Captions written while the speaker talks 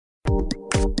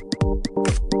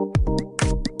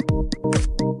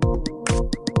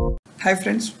Hi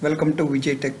friends, welcome to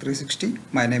Vijay Tech 360.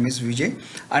 My name is Vijay,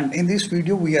 and in this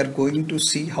video we are going to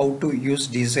see how to use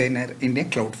Designer in a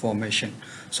CloudFormation.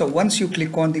 So once you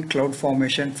click on the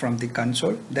CloudFormation from the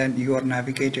console, then you are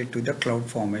navigated to the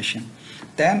CloudFormation.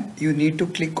 Then you need to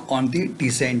click on the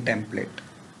design template.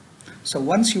 So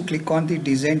once you click on the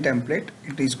design template,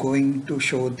 it is going to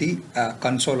show the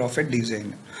console of a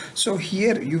designer. So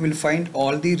here you will find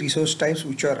all the resource types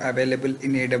which are available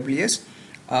in AWS.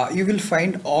 You will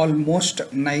find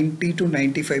almost 90 to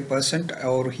 95%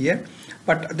 over here,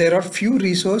 but there are few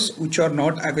resources which are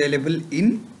not available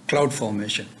in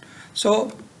CloudFormation.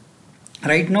 So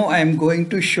right now I am going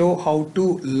to show how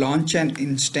to launch an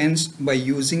instance by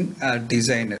using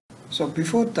Designer. So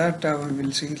before that we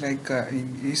will see in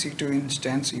EC2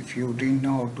 instance, if you didn't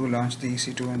know how to launch the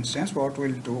EC2 instance, what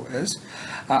we'll do is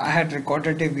I had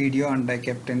recorded a video and I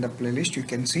kept in the playlist, you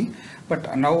can see,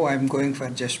 but now I'm going for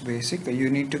just basic. You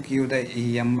need to give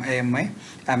the AMI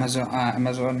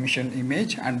Amazon Mission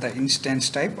image and the instance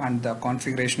type and the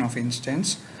configuration of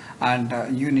instance,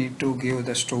 and you need to give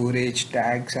the storage,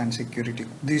 tags and security.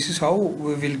 This is how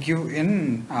we will give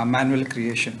in manual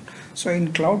creation. So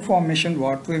in CloudFormation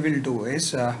what we will do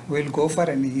is we'll go for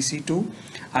an EC2.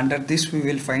 Under this we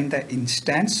will find the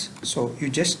instance, so you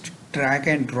just drag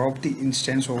and drop the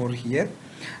instance over here,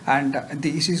 and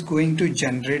this is going to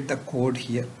generate the code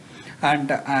here.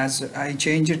 And as I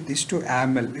changed this to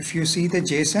AML, if you see the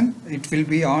JSON, it will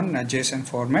be on a JSON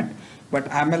format, but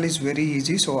AML is very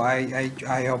easy, so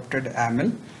I opted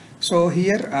AML. So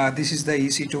here this is the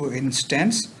EC2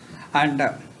 instance, and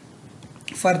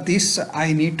for this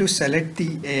I need to select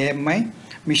the AMI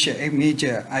image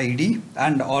ID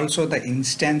and also the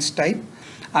instance type,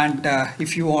 and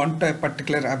if you want a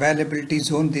particular availability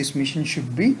zone this mission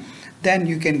should be, then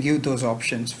you can give those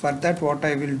options. For that what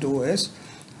I will do is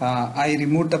I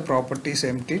remove the properties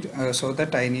empty so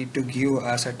that I need to give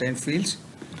certain fields.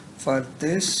 For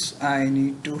this I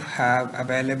need to have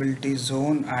availability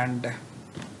zone and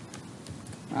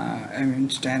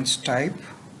instance type.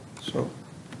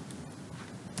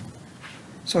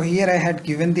 So here I had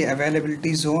given the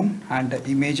availability zone and the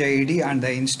image ID and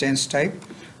the instance type.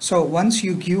 So once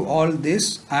you give all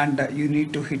this, and you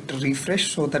need to hit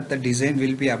refresh so that the design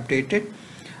will be updated.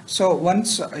 So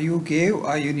once you gave,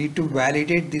 you need to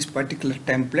validate this particular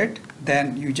template.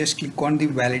 Then you just click on the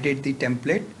validate the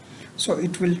template. So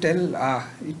it will tell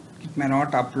it may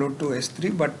not upload to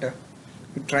S3, but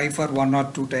you try for 1 or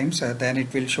 2 times, then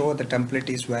it will show the template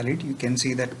is valid. You can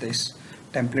see that this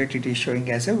template it is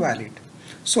showing as a valid.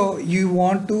 So if you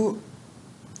want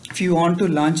to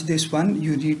launch this one,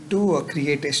 you need to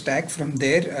create a stack. From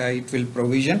there it will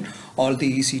provision all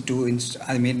the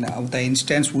EC2 the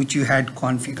instance which you had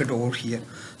configured over here.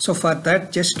 So for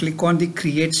that just click on the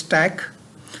create stack,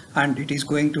 and it is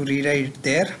going to rewrite it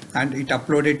there, and it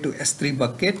uploaded to S3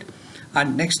 bucket.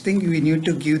 And next thing we need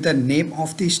to give the name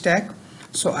of the stack.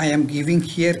 So I am giving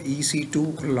here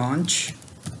EC2 launch.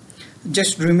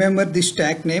 Just remember this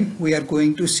stack name, we are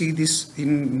going to see this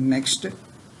in next.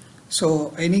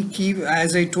 So any key,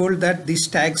 as I told that these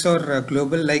tags are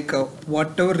global,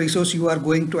 whatever resource you are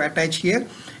going to attach here,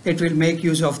 it will make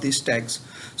use of these tags.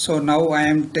 So now I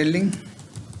am telling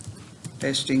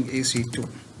testing EC2.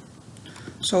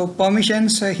 So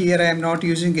permissions here I am not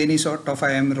using any sort of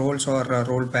IAM roles or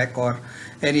rollback or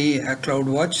any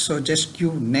CloudWatch. So just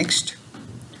give next.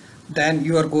 Then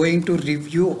you are going to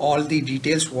review all the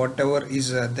details whatever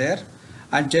is there,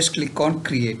 and just click on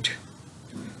create.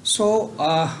 So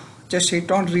just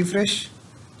hit on refresh.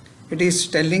 It is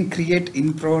telling create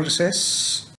in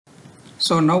process.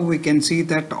 So now we can see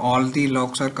that all the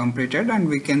logs are completed, and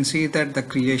we can see that the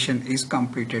creation is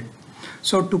completed.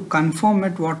 So to confirm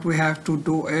it, what we have to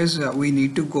do is we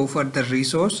need to go for the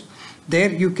resource.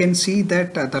 There you can see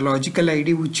that the logical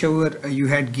ID whichever you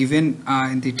had given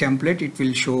in the template, it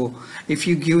will show. If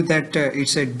you give that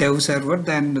it's a dev server,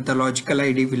 then the logical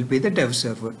ID will be the dev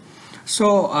server.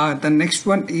 So the next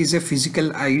one is a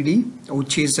physical ID,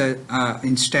 which is a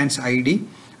instance ID,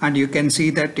 and you can see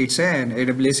that it's an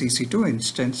AWS EC2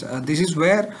 instance. This is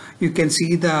where you can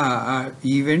see the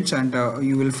events, and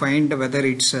you will find whether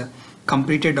it's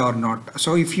completed or not.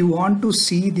 So if you want to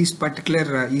see this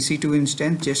particular EC2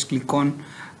 instance, just click on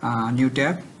new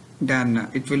tab, then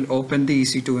it will open the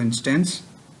EC2 instance.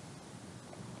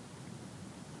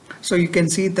 So you can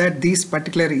see that this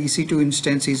particular EC2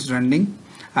 instance is running,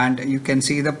 and you can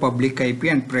see the public IP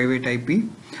and private IP,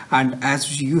 and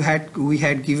as we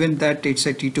had given that it's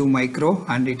a T2 micro,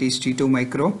 and it is T2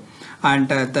 micro, and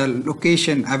the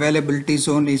location availability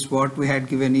zone is what we had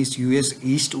given is US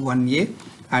East 1A,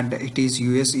 and it is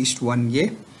US East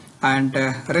 1A, and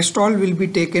rest all will be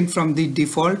taken from the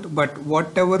default, but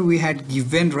whatever we had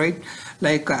given, right,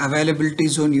 like availability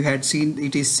zone you had seen,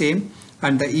 it is same,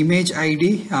 and the image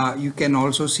ID you can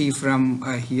also see from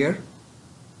here.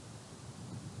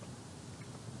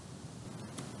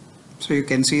 So you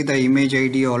can see the image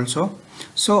ID also.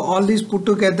 So all these put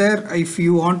together, if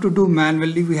you want to do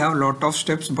manually, we have a lot of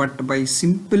steps, but by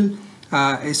simple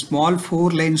a small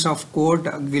 4 lines of code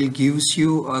will gives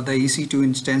you the EC2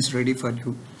 instance ready for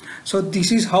you. So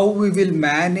this is how we will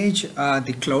manage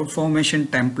the CloudFormation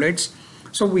templates.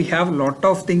 So we have a lot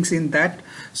of things in that.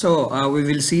 So we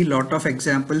will see lot of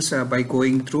examples by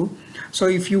going through. So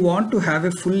if you want to have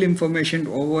a full information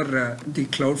over the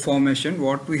CloudFormation,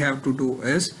 what we have to do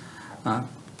is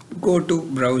go to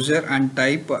browser and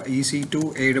type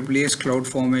EC2 AWS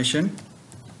CloudFormation,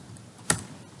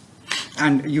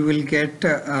 and you will get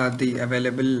the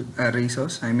available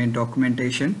resource, I mean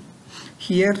documentation.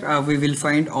 Here we will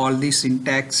find all the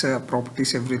syntax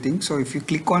properties, everything. So if you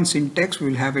click on syntax, we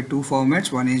will have a 2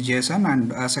 formats, one is JSON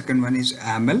and second one is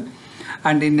YAML,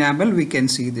 and in YAML we can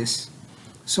see this.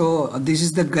 So this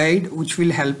is the guide which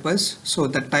will help us. So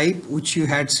the type which you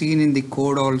had seen in the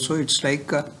code also, it's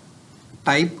like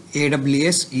type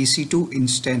AWS EC2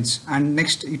 instance, and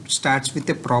next it starts with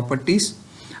the properties,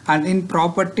 and in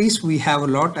properties we have a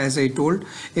lot, as I told.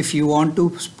 If you want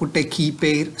to put a key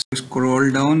pair,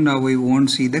 scroll down, we won't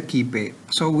see the key pair.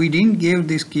 So we didn't give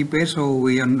this key pair, so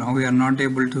we are not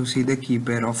able to see the key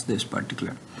pair of this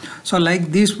particular. So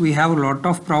like this we have a lot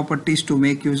of properties to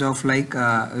make use of, like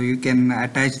you can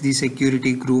attach the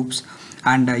security groups,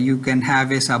 and you can have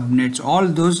a subnets. All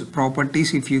those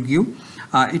properties if you give,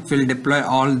 it will deploy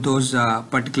all those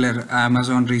particular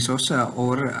Amazon resource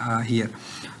over here.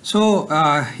 So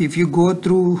if you go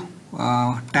through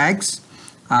tags,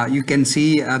 you can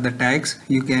see the tags.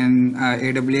 You can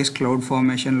AWS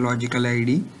CloudFormation logical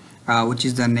ID, which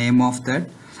is the name of that.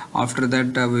 After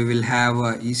that we will have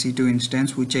EC2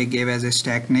 instance, which I gave as a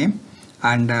stack name,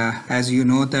 and as you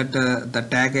know that the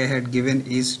tag I had given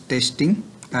is testing,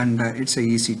 and it's a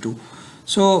EC2.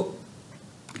 So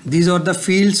these are the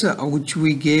fields which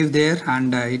we gave there,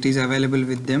 and it is available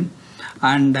with them.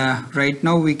 And right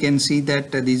now we can see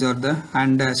that these are the,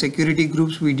 and security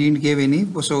groups we didn't give any,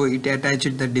 so it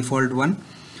attached the default one.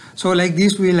 So like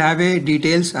this we will have a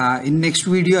details. In next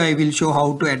video I will show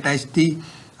how to attach the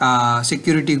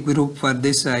security group for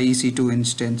this EC2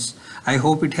 instance. I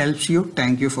hope it helps you.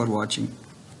 Thank you for watching.